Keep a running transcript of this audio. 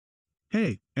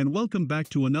Hey, and welcome back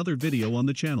to another video on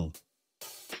the channel.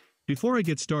 Before I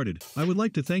get started, I would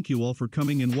like to thank you all for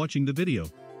coming and watching the video.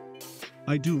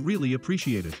 I do really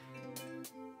appreciate it.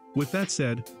 With that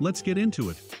said, let's get into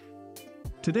it.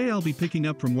 Today I'll be picking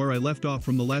up from where I left off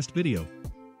from the last video.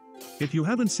 If you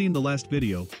haven't seen the last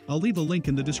video, I'll leave a link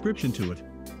in the description to it.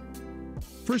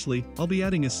 Firstly, I'll be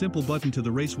adding a simple button to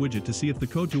the race widget to see if the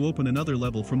code to open another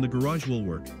level from the garage will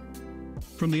work.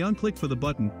 From the on-click for the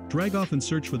button, drag off and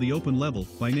search for the open level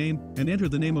by name, and enter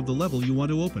the name of the level you want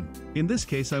to open. In this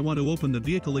case I want to open the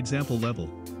vehicle example level.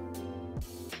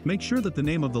 Make sure that the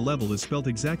name of the level is spelled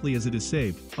exactly as it is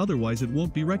saved, otherwise it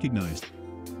won't be recognized.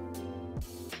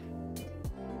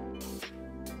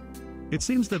 It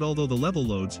seems that although the level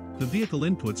loads, the vehicle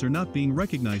inputs are not being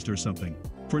recognized or something.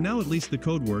 For now at least the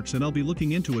code works, and I'll be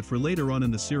looking into it for later on in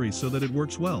the series so that it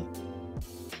works well.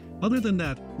 Other than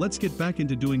that, let's get back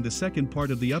into doing the second part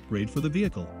of the upgrade for the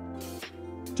vehicle.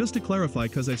 Just to clarify,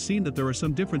 cause I've seen that there are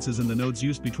some differences in the nodes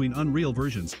used between Unreal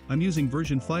versions, I'm using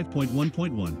version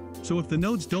 5.1.1, so if the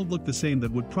nodes don't look the same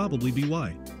that would probably be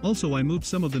why. Also I moved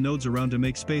some of the nodes around to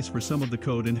make space for some of the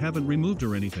code and haven't removed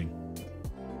or anything.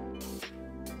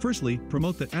 Firstly,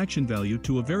 promote the action value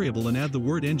to a variable and add the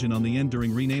word engine on the end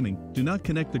during renaming. Do not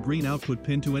connect the green output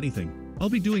pin to anything. I'll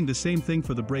be doing the same thing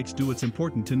for the brakes. It's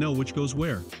important to know which goes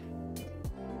where.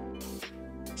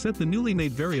 Set the newly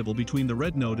made variable between the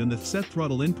red node and the set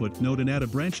throttle input node and add a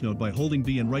branch node by holding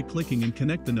B and right-clicking and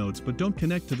connect the nodes, but don't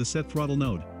connect to the set throttle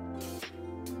node.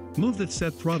 Move that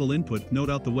set throttle input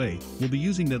node out the way. We'll be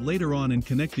using that later on, and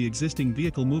connect the existing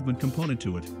vehicle movement component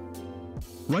to it.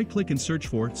 Right-click and search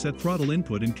for set throttle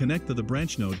input and connect to the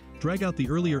branch node. Drag out the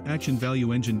earlier action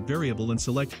value engine variable and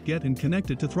select get and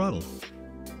connect it to throttle.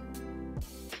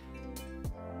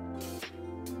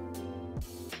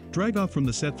 Drag off from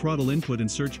the set throttle input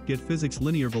and search get physics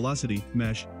linear velocity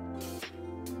mesh.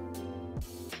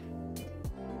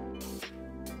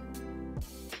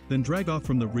 Then drag off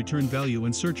from the return value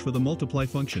and search for the multiply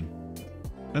function.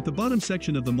 At the bottom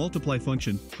section of the multiply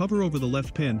function, hover over the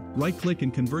left pin, right-click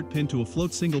and convert pin to a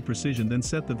float single precision, then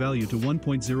set the value to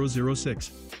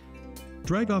 1.006.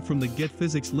 Drag off from the get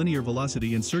physics linear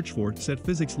velocity and search for set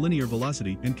physics linear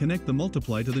velocity and connect the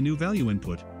multiply to the new value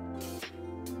input.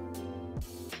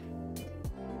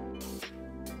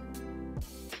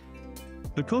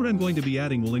 The code I'm going to be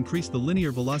adding will increase the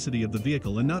linear velocity of the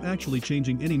vehicle and not actually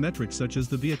changing any metrics such as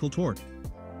the vehicle torque.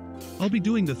 I'll be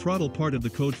doing the throttle part of the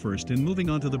code first and moving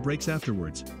on to the brakes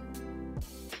afterwards.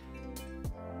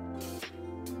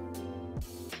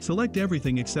 Select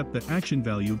everything except the action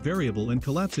value variable and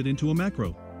collapse it into a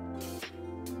macro.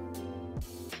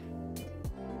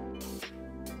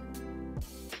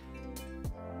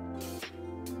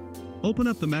 Open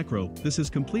up the macro, this is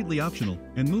completely optional,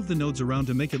 and move the nodes around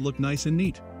to make it look nice and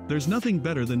neat. There's nothing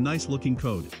better than nice looking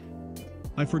code.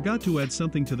 I forgot to add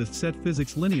something to the set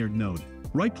physics linear node.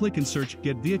 Right-click and search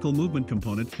get vehicle movement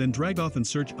component, then drag off and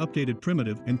search updated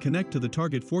primitive and connect to the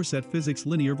target for set physics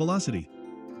linear velocity.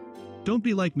 Don't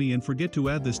be like me and forget to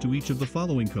add this to each of the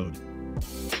following code.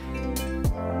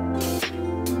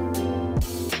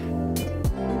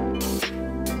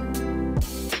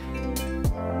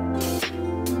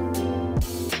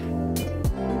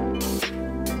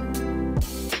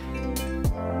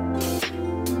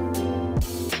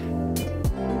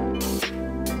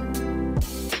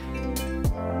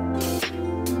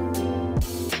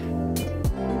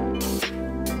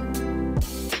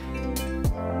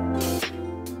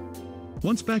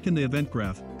 Once back in the event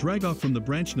graph, drag off from the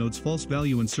branch node's false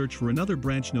value and search for another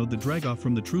branch node that drag off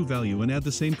from the true value and add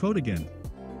the same code again.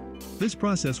 This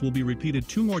process will be repeated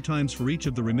 2 more times for each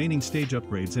of the remaining stage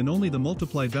upgrades, and only the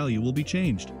multiply value will be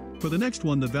changed. For the next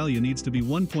one the value needs to be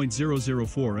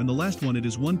 1.004 and the last one it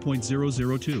is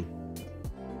 1.002.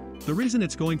 The reason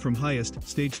it's going from highest,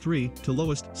 stage 3, to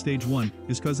lowest, stage 1,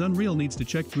 is cause Unreal needs to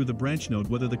check through the branch node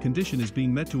whether the condition is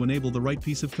being met to enable the right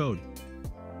piece of code.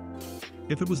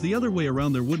 If it was the other way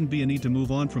around, there wouldn't be a need to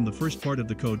move on from the first part of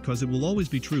the code cause it will always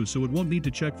be true, so it won't need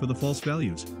to check for the false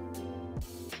values.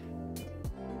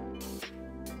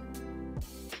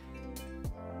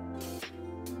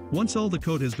 Once all the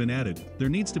code has been added, there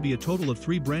needs to be a total of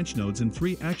 3 branch nodes and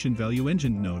 3 action value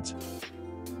engine nodes.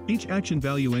 Each action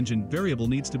value engine variable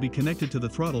needs to be connected to the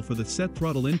throttle for the set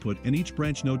throttle input, and each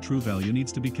branch node true value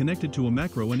needs to be connected to a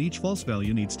macro, and each false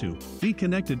value needs to be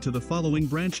connected to the following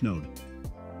branch node.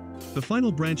 The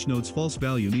final branch node's false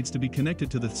value needs to be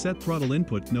connected to the set throttle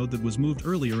input node that was moved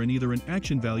earlier, and either an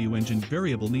action value engine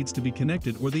variable needs to be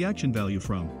connected or the action value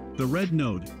from the red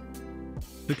node.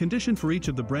 The condition for each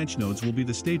of the branch nodes will be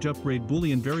the stage upgrade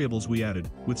Boolean variables we added,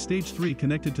 with stage 3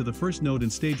 connected to the first node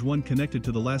and stage 1 connected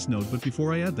to the last node. But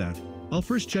before I add that, I'll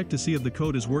first check to see if the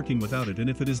code is working without it, and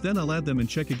if it is, then I'll add them and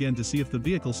check again to see if the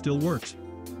vehicle still works.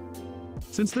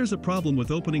 Since there's a problem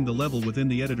with opening the level within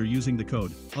the editor using the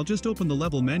code, I'll just open the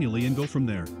level manually and go from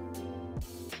there.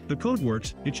 The code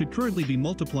works. It should currently be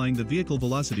multiplying the vehicle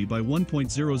velocity by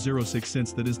 1.006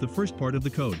 since that is the first part of the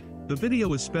code. The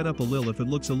video is sped up a little if it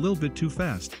looks a little bit too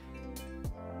fast.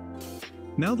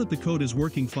 Now that the code is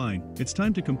working fine, it's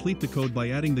time to complete the code by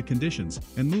adding the conditions,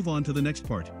 and move on to the next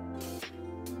part.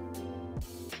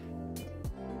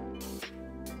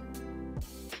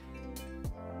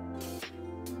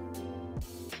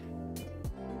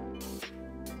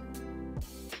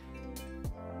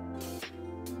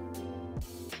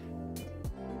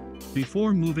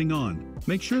 Before moving on,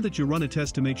 make sure that you run a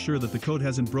test to make sure that the code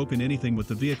hasn't broken anything with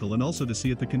the vehicle, and also to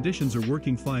see if the conditions are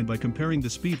working fine by comparing the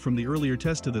speed from the earlier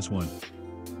test to this one.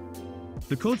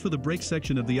 The code for the brake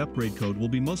section of the upgrade code will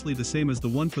be mostly the same as the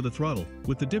one for the throttle,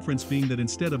 with the difference being that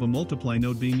instead of a multiply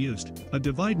node being used, a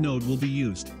divide node will be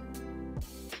used.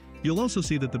 You'll also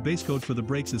see that the base code for the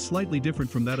brakes is slightly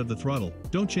different from that of the throttle.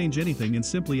 Don't change anything and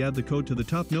simply add the code to the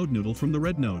top node noodle from the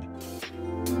red node.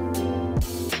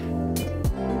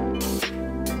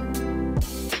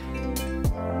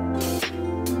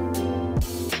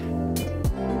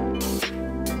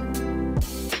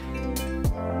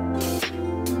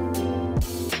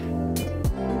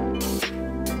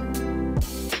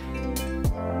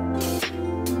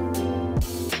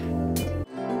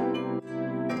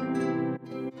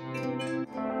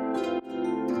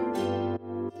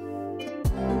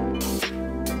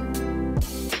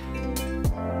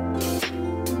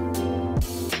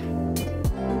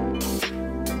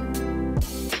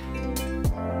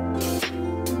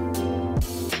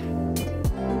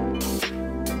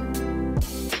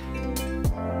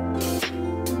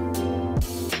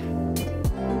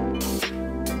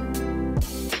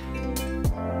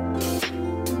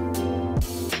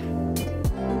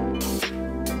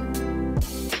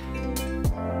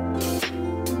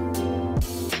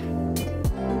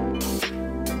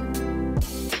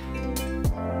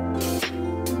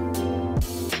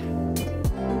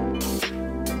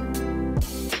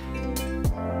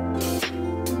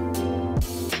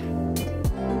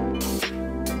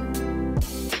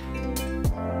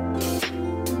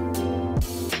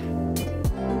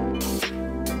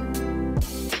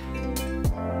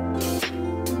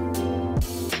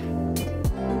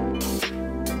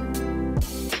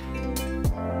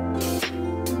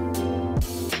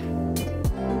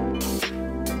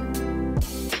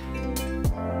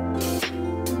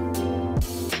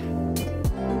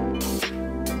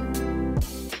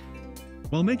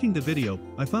 While making the video,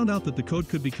 I found out that the code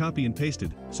could be copy and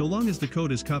pasted, so long as the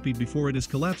code is copied before it is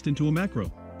collapsed into a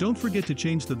macro. Don't forget to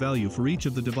change the value for each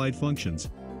of the divide functions.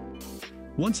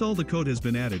 Once all the code has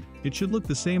been added, it should look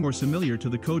the same or similar to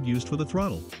the code used for the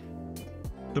throttle.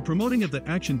 The promoting of the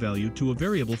action value to a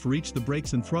variable for each the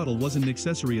brakes and throttle wasn't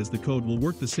necessary, as the code will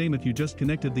work the same if you just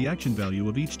connected the action value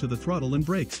of each to the throttle and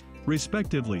brakes,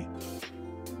 respectively.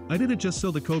 I did it just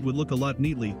so the code would look a lot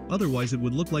neatly, otherwise it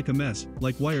would look like a mess,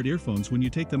 like wired earphones when you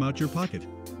take them out your pocket.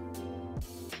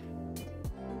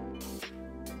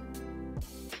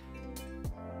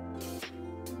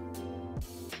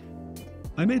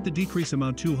 I made the decrease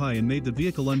amount too high and made the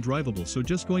vehicle undrivable, so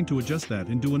just going to adjust that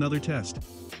and do another test.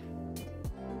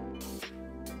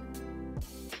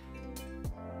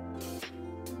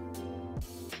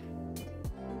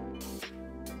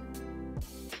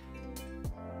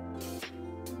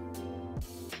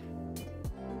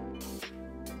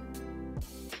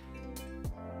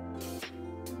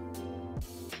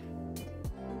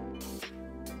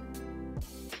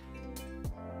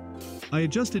 I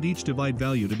adjusted each divide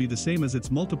value to be the same as its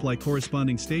multiply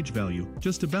corresponding stage value,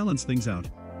 just to balance things out.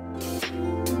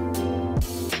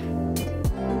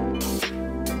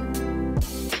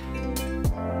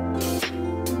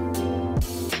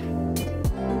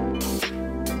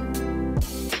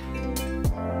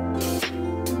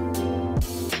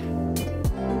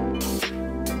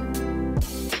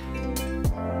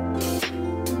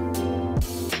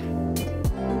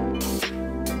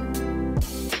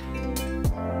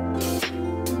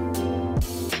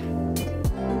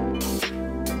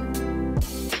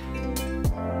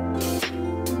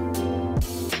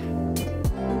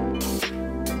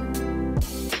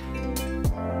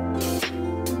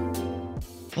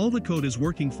 All the code is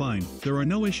working fine, there are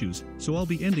no issues, so I'll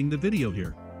be ending the video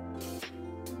here.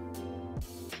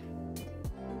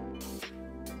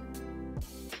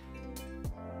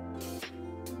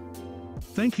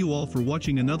 Thank you all for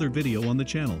watching another video on the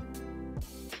channel.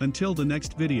 Until the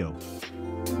next video.